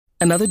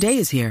Another day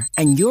is here,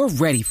 and you're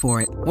ready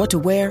for it. What to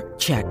wear?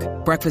 Check.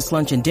 Breakfast,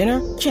 lunch, and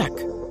dinner? Check.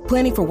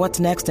 Planning for what's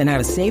next and how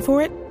to save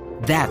for it?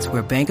 That's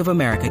where Bank of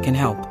America can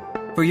help.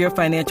 For your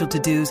financial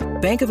to-dos,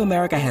 Bank of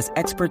America has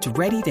experts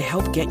ready to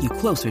help get you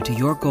closer to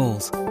your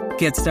goals.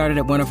 Get started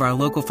at one of our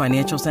local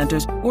financial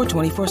centers or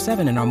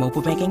 24/7 in our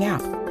mobile banking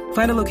app.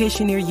 Find a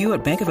location near you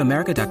at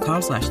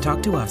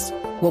bankofamerica.com/talktous.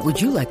 What would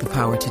you like the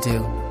power to do?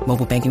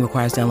 Mobile banking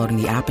requires downloading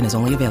the app and is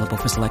only available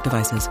for select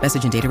devices.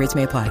 Message and data rates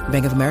may apply.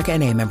 Bank of America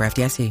N.A., member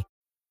FDIC.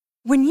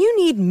 When you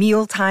need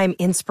mealtime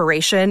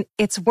inspiration,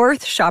 it's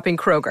worth shopping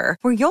Kroger,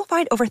 where you'll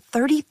find over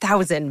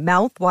 30,000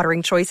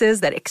 mouth-watering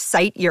choices that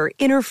excite your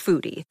inner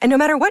foodie. And no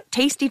matter what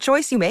tasty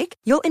choice you make,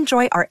 you'll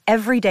enjoy our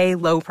everyday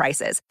low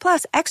prices,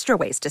 plus extra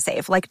ways to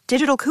save, like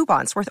digital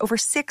coupons worth over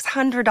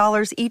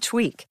 $600 each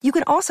week. You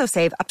can also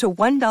save up to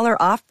 $1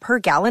 off per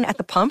gallon at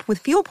the pump with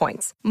fuel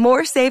points.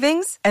 More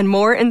savings and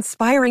more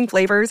inspiring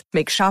flavors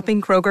make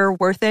shopping Kroger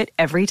worth it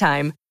every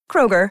time.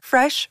 Kroger,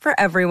 fresh for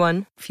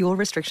everyone. Fuel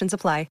restrictions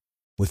apply.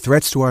 With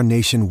threats to our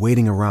nation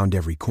waiting around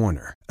every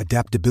corner,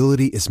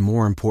 adaptability is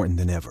more important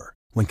than ever.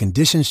 When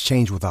conditions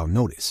change without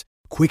notice,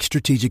 quick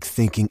strategic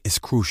thinking is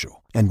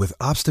crucial. And with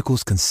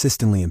obstacles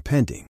consistently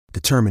impending,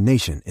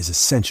 determination is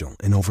essential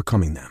in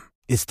overcoming them.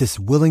 It's this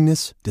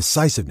willingness,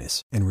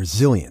 decisiveness, and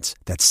resilience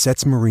that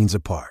sets Marines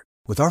apart.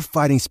 With our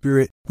fighting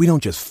spirit, we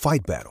don't just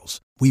fight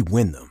battles, we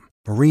win them.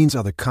 Marines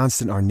are the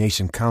constant our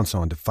nation counts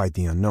on to fight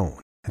the unknown.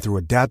 And through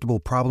adaptable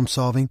problem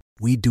solving,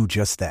 we do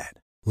just that.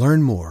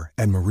 Learn more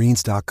at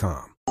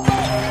marines.com. From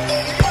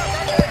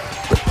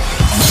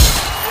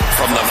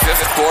the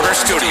Fifth Quarter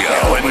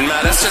Studio in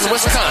Madison,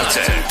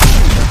 Wisconsin,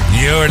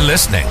 you're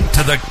listening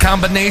to the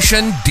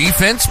Combination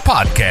Defense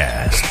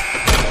Podcast.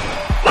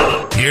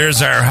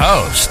 Here's our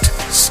host,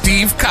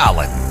 Steve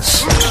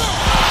Collins.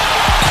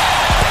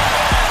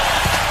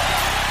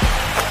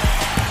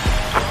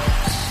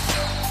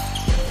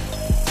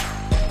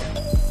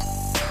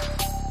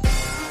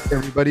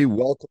 Everybody,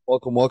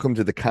 welcome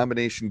to the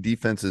Combination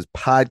Defenses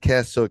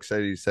Podcast. So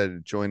excited you decided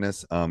to join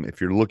us.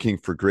 If you're looking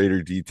for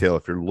greater detail,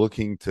 if you're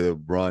looking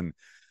to run,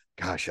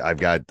 I've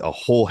got a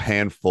whole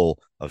handful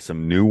of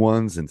some new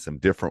ones and some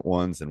different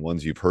ones and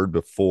ones you've heard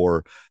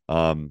before.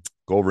 Go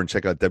over and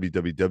check out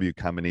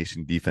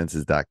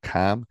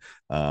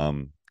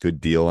www.combinationdefenses.com. Good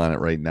deal on it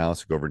right now,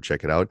 so go over and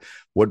check it out.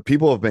 What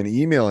people have been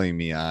emailing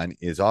me on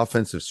is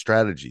offensive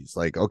strategies.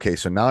 Like, okay,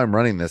 so now I'm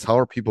running this. How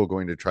are people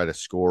going to try to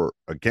score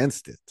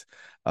against it?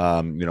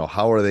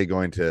 How are they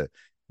going to,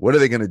 what are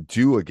they going to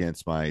do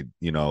against my,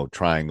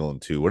 triangle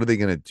and two? What are they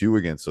going to do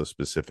against those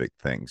specific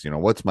things?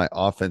 What's my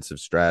offensive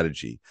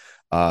strategy?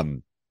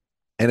 And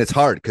it's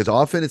hard because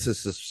often it's a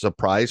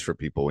surprise for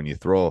people when you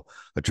throw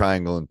a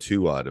triangle and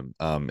two at them.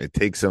 It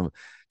takes their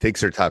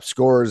top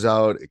scorers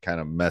out. It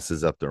kind of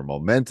messes up their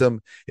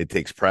momentum. It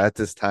takes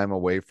practice time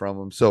away from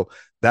them. So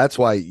that's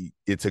why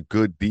it's a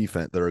good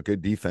defense. There are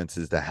good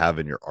defenses to have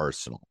in your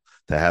arsenal,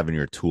 to have in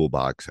your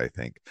toolbox, I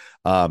think.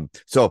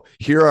 So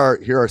here are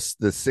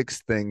the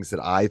 6 things that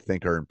I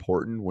think are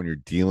important when you're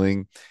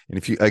dealing. And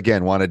if you,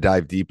 again, want to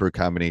dive deeper,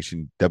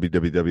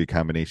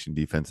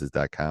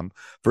 www.combinationdefenses.com.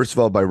 First of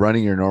all, by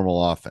running your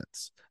normal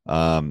offense,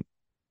 that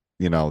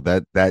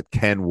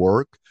can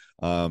work.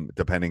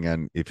 Depending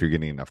on if you're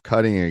getting enough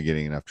cutting or you're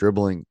getting enough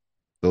dribbling,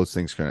 those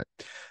things can.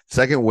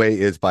 Second way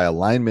is by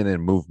alignment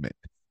and movement.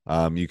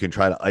 You can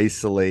try to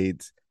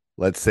isolate.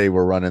 Let's say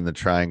we're running the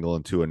triangle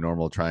into a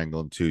normal triangle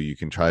and two. You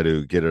can try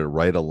to get a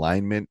right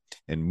alignment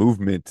and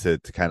movement to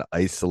kind of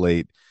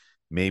isolate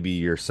maybe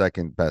your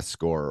second best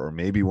scorer, or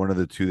maybe one of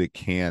the two that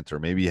can't, or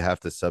maybe you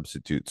have to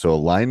substitute. So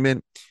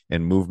alignment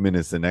and movement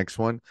is the next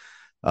one.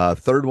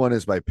 Third one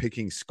is by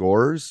picking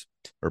scores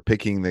or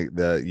picking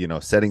the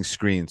setting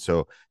screens.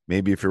 So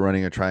maybe if you're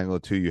running a triangle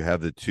of two, you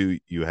have the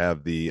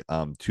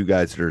two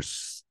guys that are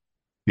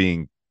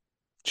being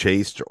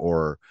chased,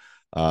 or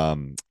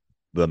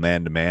the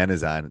man-to-man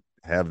is on,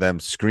 have them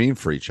screen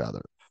for each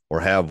other, or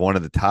have one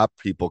of the top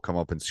people come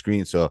up and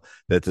screen, so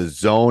that the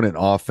zone and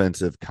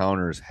offensive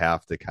counters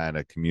have to kind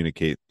of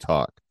communicate,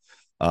 talk.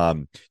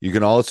 You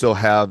can also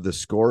have the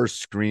scorer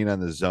screen on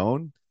the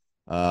zone.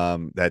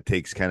 That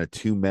takes kind of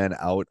 2 men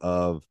out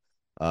of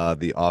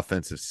the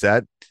offensive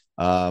set.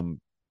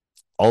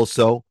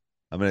 Also,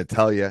 I'm going to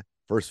tell you,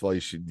 first of all,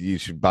 you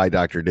should buy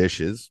Dr.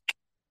 Dishes.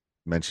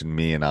 Mention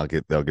me and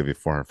they'll give you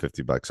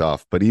 $450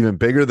 off. But even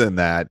bigger than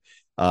that,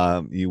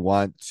 you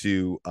want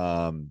to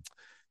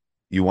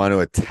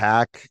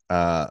attack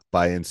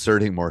by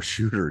inserting more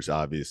shooters.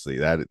 Obviously,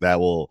 that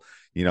will,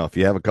 if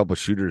you have a couple of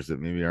shooters that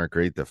maybe aren't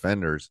great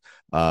defenders,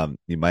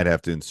 you might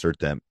have to insert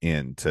them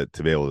in to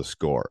be able to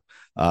score.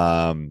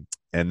 And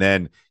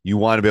then you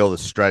want to be able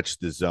to stretch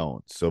the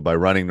zone. So by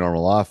running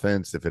normal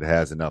offense, if it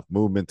has enough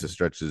movement to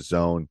stretch the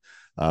zone,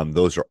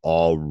 those are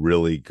all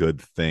really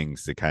good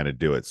things to kind of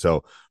do it.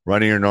 So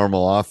running your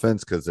normal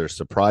offense, because they're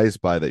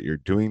surprised by that you're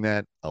doing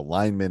that.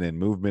 Alignment and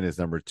movement is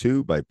number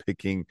 2. By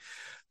picking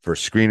for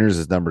screeners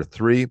is number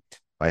 3.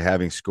 by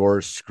having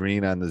scorers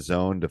screen on the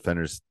zone.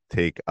 Defenders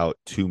take out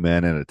 2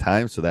 men at a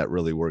time, so that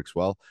really works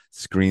well.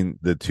 Screen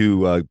the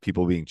 2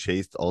 people being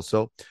chased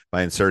also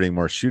by inserting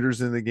more shooters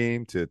in the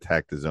game to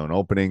attack the zone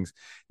openings,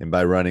 and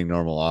by running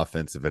normal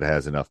offense if it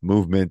has enough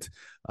movement,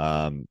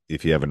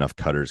 if you have enough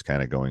cutters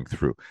kind of going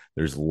through.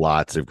 There's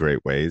lots of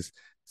great ways.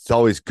 It's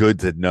always good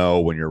to know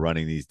when you're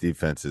running these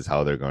defenses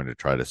how they're going to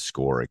try to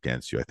score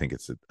against you. I think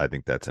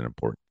that's an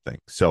important thing.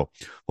 So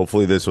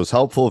hopefully this was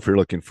helpful. If you're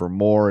looking for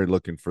more,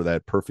 looking for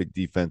that perfect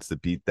defense to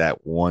beat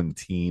that one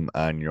team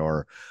on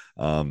your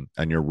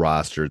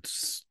roster.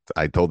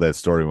 I told that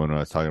story when I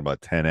was talking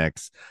about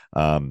 10X.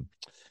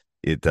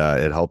 It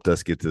helped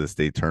us get to the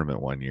state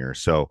tournament one year.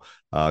 So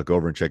go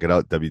over and check it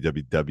out.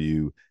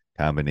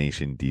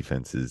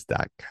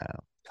 www.combinationdefenses.com.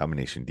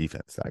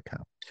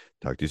 Combinationdefense.com.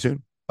 Talk to you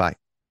soon. Bye.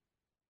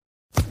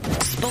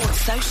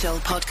 Sports Social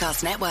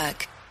Podcast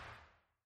Network.